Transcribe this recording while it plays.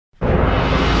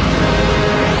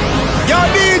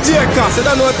DJ Kaas, you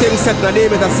don't know things set in the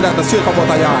Dmedz and see that the straight come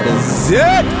out of yard. Is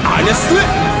it? Honestly?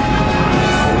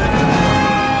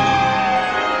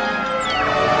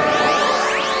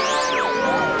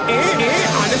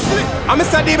 Honestly? I'm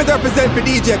Mr. Dmedz represent for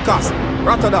DJ Kaas.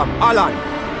 Rotterdam, Holland,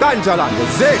 Dangerland,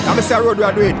 is it? I'm Mr. Road we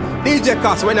are doing. DJ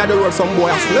Kaas, when I do road, some boy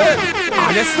has slid.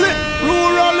 Honestly?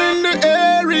 Rural in the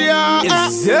area.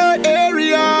 Is it?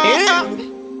 Area.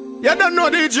 You don't know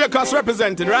DJ Kaas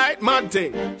representing, right? Mad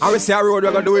thing. I'm Mr. Road,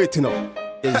 we're going to do it, you know.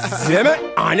 Is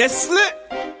it? Honestly?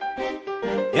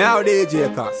 Yeah, DJ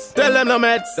Kaas. Tell them no,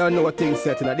 Dmedz. Don't know what things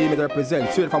set in the Dmedz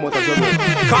represent. Straight from out of Jamaica.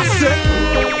 Kaas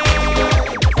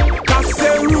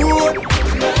road.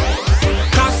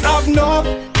 Kaas have enough.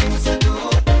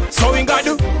 So we got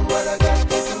to do.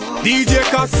 DJ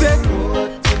Kaas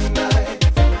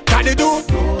gotta do.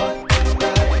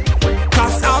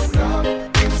 Kaas have.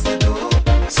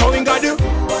 So we got to do.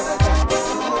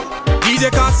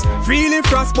 DJ Kaas feeling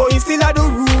frost, but he still a do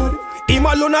rude. Him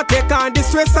alone a take on the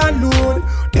stress and load.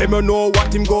 Them you know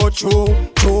what him go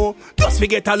through. Just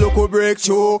forget a local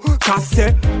breakthrough. Kaas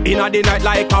inna the night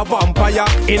like a vampire.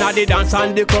 Inna the dance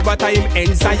and the club at him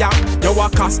ensire. You a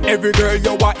Kaas every girl,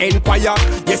 you a empire.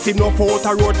 Yes, him no out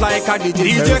a road like a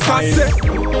DJ Kaas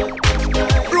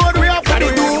Road we have to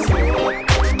do.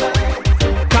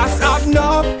 Kaas have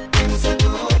enough.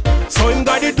 So him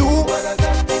gotta do.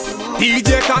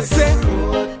 DJ Kaas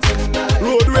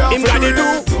road we have him gotta do.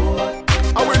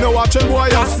 And we no watching boy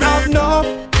Kaas have enough.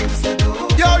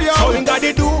 Yo. So him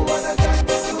gotta do.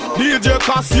 DJ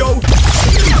Kaas, yo.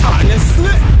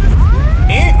 Honestly.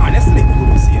 Honestly.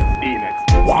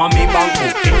 D-Medz. Want me bank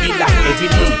up every like every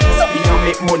day. So we can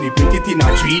make money, put it in a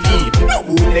 3D. No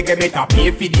bootlegger better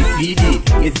pay for the CD.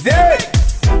 Is it?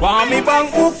 Want me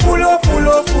bank book full of.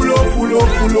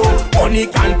 Money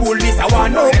can pull this I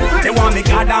want up. They want me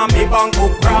gather me bank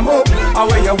book ram up. And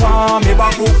where you want me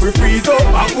bank book we freeze up.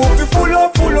 Bank book we full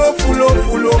of.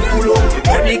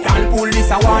 Money can pull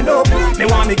this I want up. They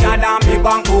want me gather me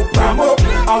bank book ram up.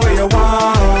 And where you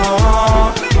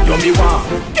want. You me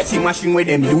want. Get your machine where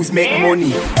them use make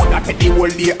money. That take the whole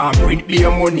day and print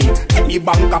their money. Take the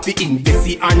bank of the invest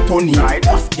and Tony.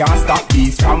 Just can't stop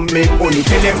these from make money.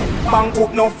 Tell them bank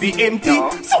book no fee empty.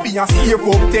 So me a save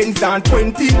up 10s and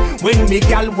 20. When me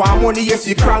gal want money, yes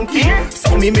she cranky.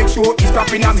 So me make sure it's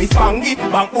dropping at me spangy.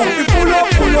 Bank book fi full up.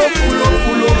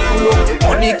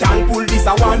 Money can pull this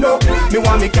I want up. Me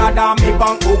want me gather me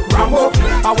bank book ram up.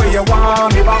 And where you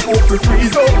want me bank book fi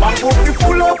freeze up. Bank book fi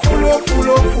full up.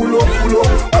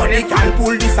 Money can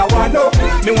pull this I want up.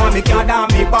 Me want me gather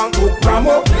me bank book ram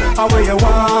up. And where you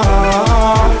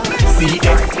want. See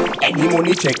any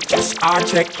money check, cash or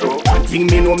check. One thing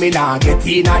me know me nah get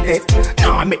in a debt.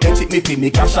 Nah make them check me fi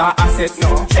me cash or assets.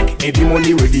 Check every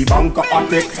money with the bank up a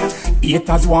tech.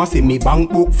 Haters want see me bank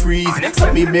book freeze.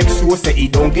 So me make sure say he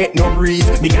don't get no breeze.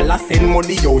 Me gala send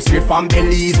money yo straight from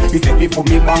Belize. He set me for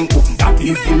me bank book, that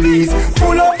is the lease.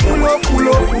 Full up.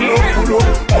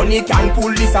 Money can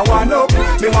pull this I want up.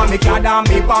 Me want me gather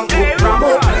me bank book ram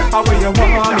up. And where you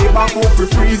want me bank book fi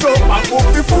freeze up. Bank book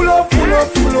fi full up.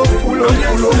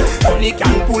 Money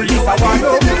can pull this I want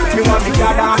up. Me want me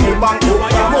gather me bank book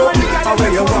ram up. And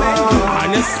where you want.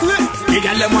 Honestly, me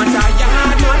gal them want a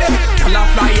Yardman. Gyal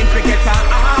Fly In forget a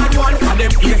hard one. And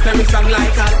them ears them strong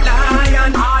like a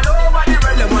lion. All over the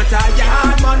world them want a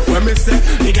Yardman. When me say,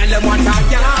 me gal them want a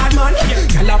Yardman.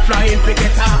 Gyal Fly In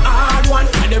forget a hard one.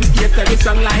 And them ears them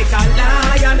strong like a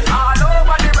lion. All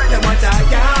over the world them want a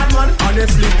Yardman.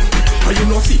 Honestly. And you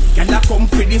know see, gyal come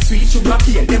for the sweet sugar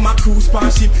cane. Them a cruise pan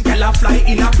ship, gyal fly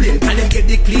in a plane. And them get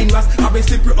the clean was, have a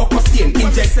slippery upper stain.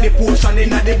 Inject the potion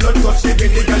in the blood touch the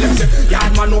belly. Gyal them say,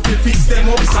 Yardman no fi fix them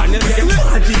up. And them say,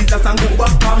 Jesus and go back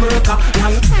to America.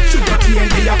 Long sugar cane,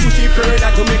 they a push it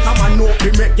further. Jamaica man no fi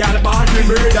make gyal bad fi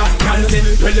murder. Gyal say,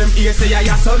 well them ears say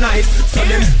ya so nice. So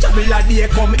them travel a day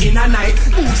come in a night.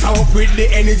 Boost up with the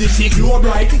energy she glow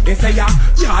bright. They say ya,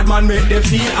 Yardman make them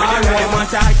feel alright. They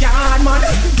want a Yardman,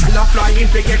 gyal fly in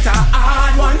to get a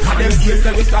hard one. And them ears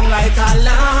them strong like a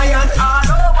lion. All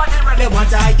over the world they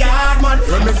want a Yardman.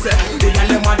 When me say, they all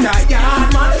them want a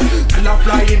Yardman. Gyal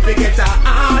fly in to get a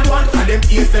hard one. And them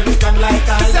ears them strong like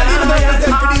a lion.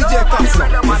 Say for DJ Kaas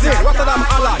now. Say what of them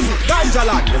Holland,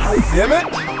 Dangerland. See me?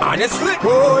 Honestly,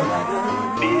 boy.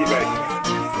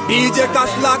 DJ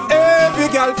Kaas lock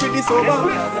every girl for the summer.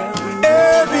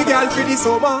 Every girl for the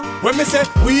summer. When me say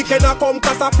weekend a come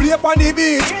cause I play on the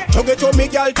beach. So get to me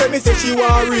girl tell me say she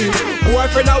want reach.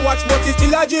 Boyfriend a watch but he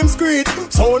still a gym screech.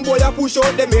 Sound boy a push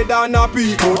out them head and a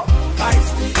peek out.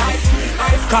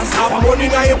 Kaas have money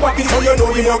in your pocket so you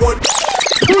know you no good.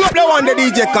 Pull up the one the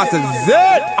DJ Kaas is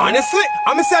it. Honestly,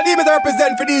 I'm say Dmedz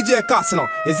represent for DJ Kaas now.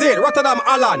 Is it Rotterdam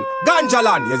Alan,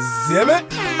 Ganjalan, you see me?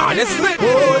 Honestly,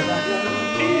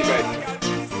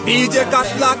 DJ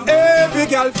Kaas like every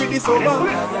girl for the summer.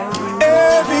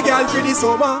 Every girl for the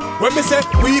summer. When me say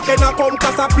weekend I come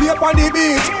cause I play up on the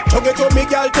beach. Chug it up me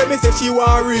girl tell me say she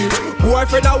want reach.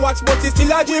 Boyfriend I watch but she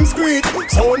still a gym screech.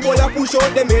 Sound boy I push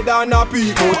out them head and a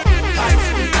peek out.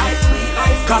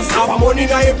 Cause have money in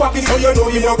your pocket so you know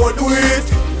you no go do it.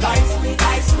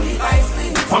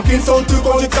 Funkin' sound to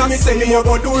go cause me say you no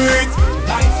go do it.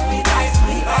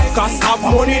 Cause have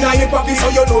money in your pocket so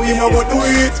you know you no go do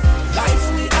it.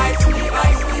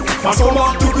 For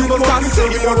summer to Christmas cause me say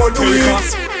you no go do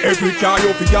it. Every car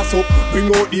you fi gas up.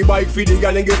 Bring out the bike fi the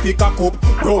gal and get fi cock up.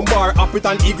 Round bar, up it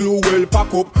and igloo well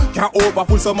pack up. Car over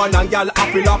full some man and gal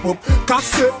happy lap up.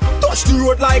 Cause touch the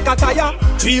road like a tire.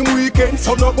 Dream weekend,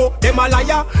 some no go, them a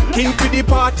liar. King for the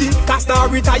party, cause now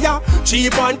retire.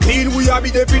 Cheap and clean, we a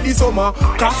be there for the summer.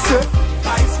 Cause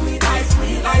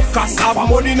cause have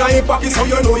money in your pocket so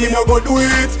you know you no go do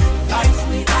it.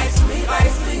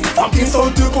 Fucking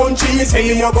sound to country, say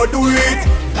you no go do it.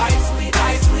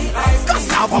 Cause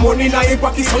have money in your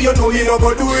pocket so you know you no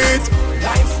go do it.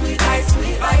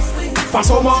 For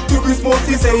summer to Christmas,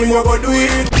 you say you no go do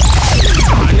it.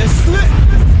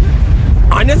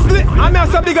 Honestly, I'm here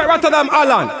so big at Rotterdam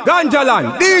Alan,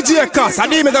 Ganjalan, DJ Kaas,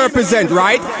 and Dmedz represent,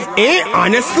 right?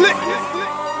 Honestly?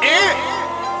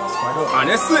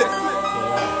 Honestly?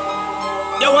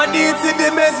 You want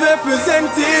Dmedz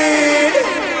represented?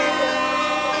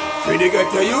 Free to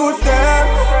get to use them.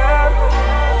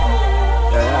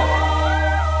 Yeah.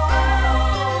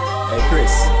 Hey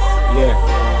Chris, yeah.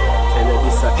 And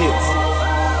this is it.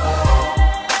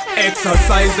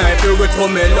 Exercise I do it to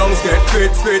my lungs get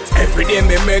fit. Every day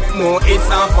me make more hits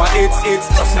and for hits.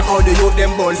 Just like how the youth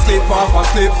them born slip off a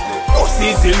cliff.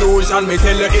 This is illusion, me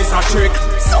tell you it's a trick.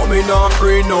 So me not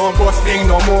free, no busting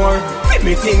no more. Fit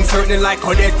me things certain like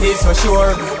how that is for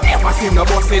sure. Never seen no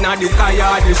busting at the sky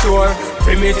or the shore.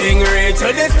 Fit me thing reach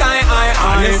to the sky,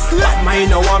 honestly. But mine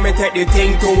no want me take the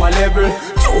thing to a level.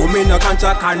 You me no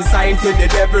contract consign to the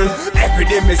devil. Every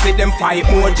day me see them fight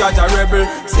more, judge a rebel.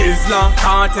 Sizzler,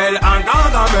 Cartel and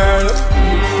Gargamel.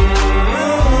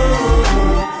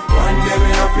 One day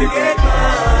we have to get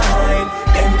mine.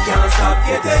 Them can't stop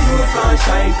get the youth and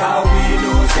shine. Cause we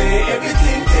know say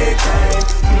everything take time.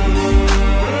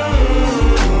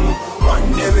 One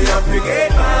day we have to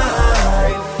get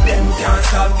mine. Them can't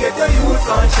stop get the youth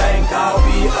and shine. Cause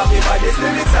we have it by the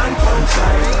lyrics and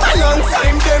sunshine. A long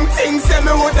time them things say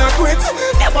me woulda quit.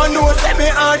 Never know say me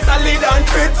heart solid and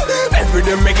fit. Every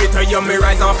day me get to you me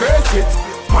rise and face it.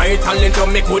 My talent to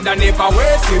me coulda never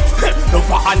waste it. No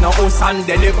for an house and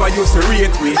they never used to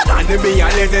rate me. And they be a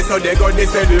lazy so they go they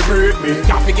celebrate me.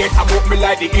 Can't forget about me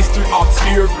like the history of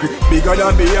slavery. Bigger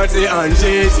than Beyonce and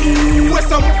Jay-Z. Where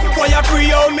some boy a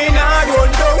free out me nah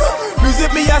run down.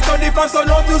 Music me a study from sun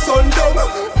up to sundown.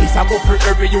 This a go for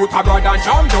every youth abroad and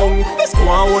jam down. Let's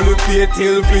go and hold the faith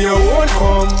till for your own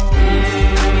come.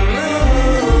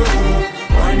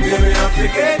 One day we have to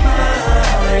get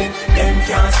mine. Them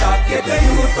can't stop get the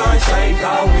youth and shine.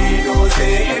 Cause we know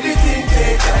say everything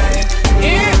take time.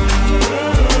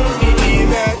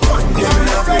 One day we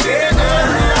have to get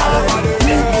mine.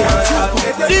 Them can't stop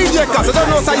get the youth and shine. DJ Kaas, I don't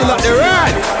know how you like the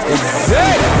ride. It's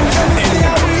it.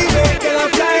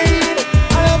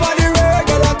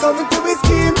 Coming to be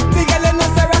scheme, the girl in the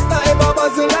rasta ever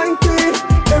buzzle and clean.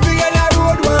 Every girl I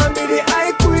road want be the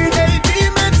high queen. Hey,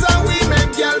 D-Medz and we make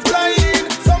Gyal Fly In.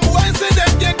 Some boys say them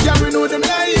get Gyal, we know them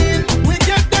lying. We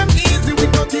get them easy, we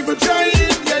not even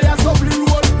trying. Yeah, so we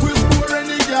roll, we score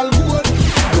any Gyal good.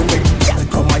 I don't make Gyal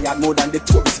come my yard more than the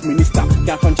tourist minister.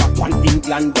 Gyal from Japan,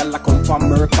 England, Gyal come from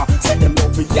America. Say them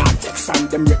love the yard sex and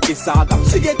them wreck the saga.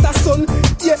 She get a son,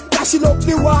 yeah, dashing up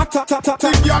the water. The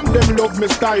gang them love me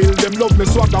style, them love me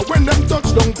swagger. When them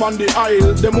touch down on the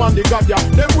aisle, them want the gadya.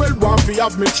 Them well want to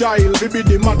have me child, we be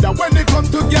the mother. When they come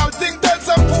to Gyal, think that's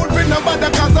some fool, we no bother.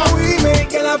 Cause we make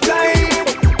Gyal Fly In.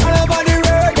 All over the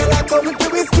road, Gyal coming to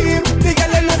be scheme. The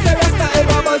girl in the rasta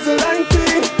ever buzzle and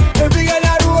clean. Every girl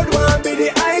I road want be the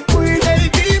high queen. Hey,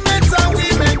 D-Medz and we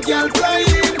make Gyal Fly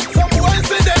In. Some boys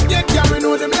say them get Gyal, we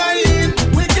know them lying.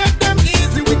 We get them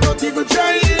easy, we not even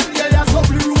trying. Yeah, so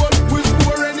we roll, we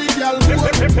score any Gyal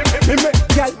good. Me make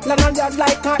Gyal land on yard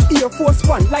like a Air Force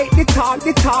One. Like the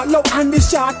tall up and the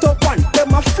short up one.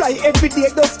 Them a fly every day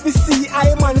just to see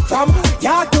I man from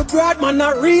yard to broad man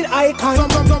a real icon.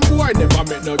 Some boy never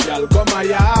make no Gyal come a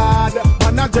yard.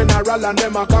 Man a general and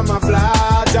them a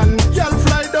camouflage. And Gyal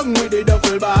fly down with the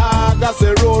duffel bag. I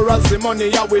say roll us the money,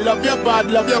 yeah we love your bad,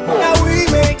 love your good. Now we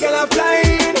make Gyal Fly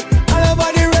In. All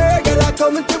over the never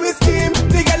come to his scheme.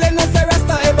 The girl in the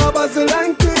Rasta ever bustle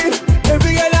and clean.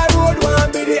 Every girl I road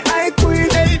want be the high queen.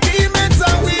 Hey, D-Medz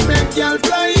and we make Gyal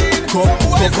Fly In. Some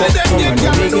boys say them get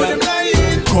Gyal and know them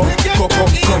lying. Come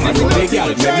and do the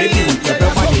girl, let me beat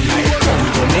your body like come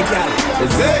to me girl.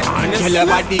 Girl your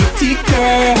body thicker,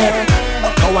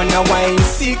 I wanna wine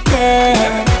sicker.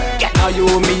 Girl you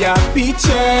me a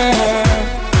picture.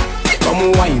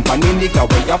 Come wine pan the nigga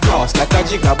where you floss like a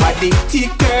jigger body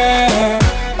thicker.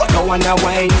 I wanna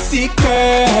wine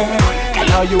sicker.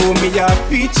 Girl you me a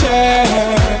picture.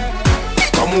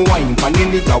 Come wine pan the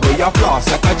nigga where you floss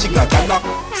like a jigger gala.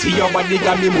 See your body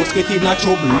got me must get in a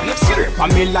trouble. Slurp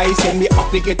on me like send me up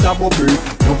to get a bubble.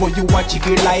 Over you a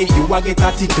jiggle like you a get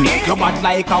a tickle. You bad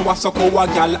like a wasoko a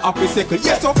gal up a circle.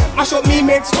 Yes so, I show me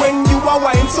mates when you a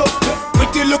wine so.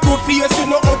 Pretty look good face you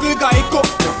no ugly guy cup.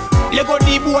 Lego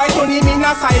the boy turn him in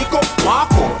a psycho.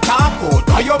 Walk out, talk out,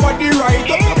 now your body right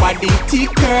up. Your body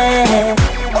thicker,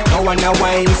 no wanna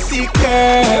wine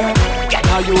sicker.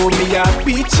 Now you me a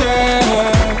picture.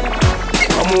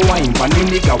 Come wine pan the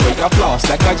nigga where you floss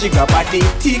like a jigger body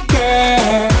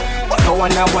thicker. No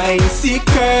wanna wine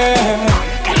sicker.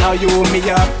 Now you me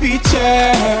a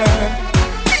picture.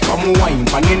 Come wine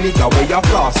pan the nigga where you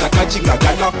floss like a jigger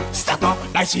gala. Stacker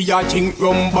like she a drink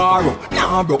rum barrow.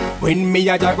 Nah bro, when me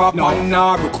a drive up on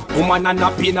nah bro. Woman a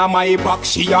nap in my back,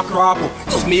 she a crap.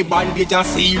 Use me bandage and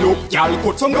seal up. Y'all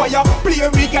cut some boy a play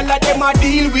with girl like them a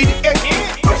deal with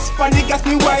it. Press pan the gas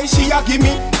me why she a give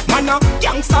me. Man a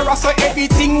gangster so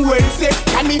everything well said.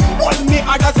 Can me hold me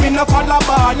others me no fall a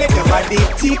ball. Let your body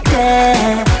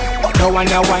thicker, no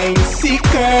wanna wine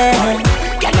sicker.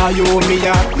 Girl you me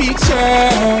a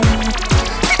picture.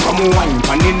 Come wine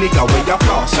pan the nigga where you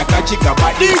floss like a jigger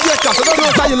body. DJ Kaas, I don't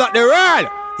know how you like the roll.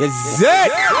 Is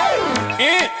it?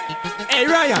 Hey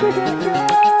Ryan,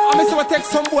 I'm gonna take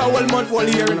some boy all month all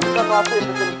year you know.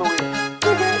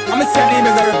 I'm gonna say Dmedz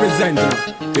as a representative.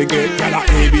 They get gyal a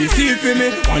ABC for me,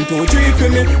 1, 2, 3 for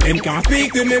me. Them can't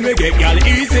speak to me, me get gyal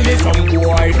easily. Some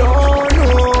boy don't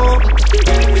know.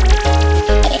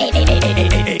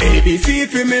 ABC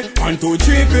for me, 1, 2,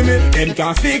 3 for me. Them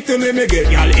can't speak to me, me get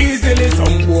gyal easily.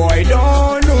 Some boy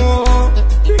don't know.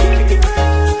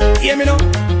 Hear me now?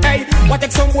 Hey, what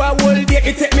take some boy all day,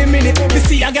 it take me minute. Me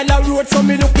see a girl a road, so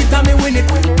me look it and me win it.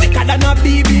 Quicker than a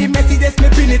BB, messages me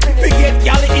pin it. Forget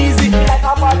gyal easy, like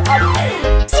a bad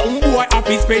habit. Some boy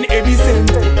happy spend every cent.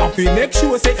 Happy make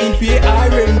sure say he pay our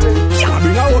rent. Can't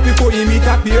bring her up before he meet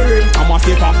a parent. I'ma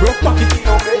save a broke pocket, he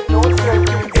don't make no sense.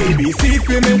 ABC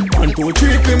for me, 1, 2,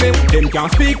 3 for me. Them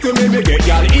can't speak to me, me get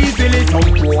gyal easily.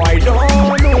 Some boy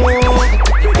don't know.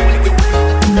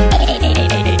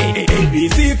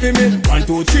 ABC for me, 1,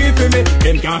 2, 3 for me.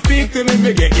 Them can't speak to me,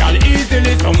 me get gyal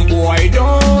easily. Some boy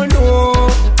don't know.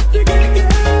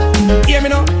 Hear me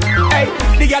now? Hey,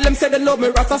 the gyal them say they love me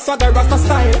Rasta swagger, Rasta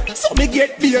style. So me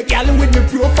get be a gyal with me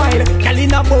profile. Gyal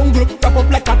in a bungle, wrap up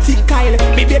like a thick Kyle.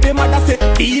 Me baby mother say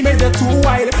Dmedz are too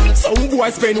wild. Some boy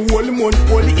spend whole month,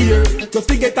 whole year just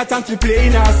to get a chance to play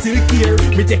in a silk here.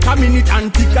 Me take a minute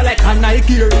and tick like a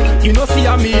Nike here. You know see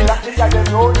a me like the gyal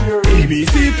know here.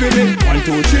 ABC for me, 1,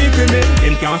 2, 3 for me.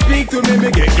 Them can't speak to me,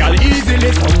 me get gyal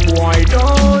easily. Some boy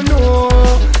don't know.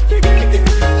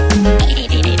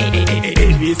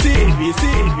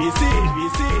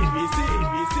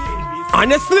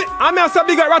 Honestly, I'm also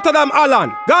big at Rotterdam,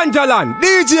 Alan, Ganjalan,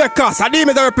 DJ Kaas,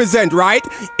 Dmedz represent, right?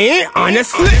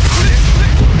 Honestly.